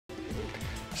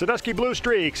Sandusky Blue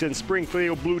Streaks and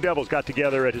Springfield Blue Devils got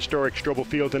together at historic Strobel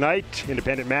Field tonight.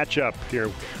 Independent matchup here,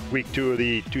 week 2 of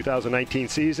the 2019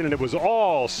 season, and it was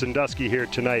all Sandusky here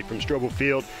tonight from Strobel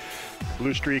Field.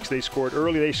 Blue Streaks, they scored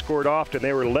early, they scored often.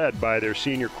 They were led by their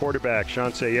senior quarterback,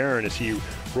 Chauncey Aaron, as he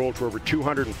rolled for over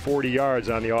 240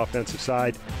 yards on the offensive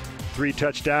side. 3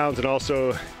 touchdowns, and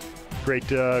also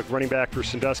great running back for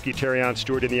Sandusky, Terrion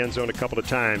Stewart, in the end zone a couple of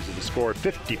times. The score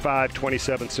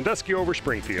 55-27, Sandusky over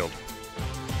Springfield.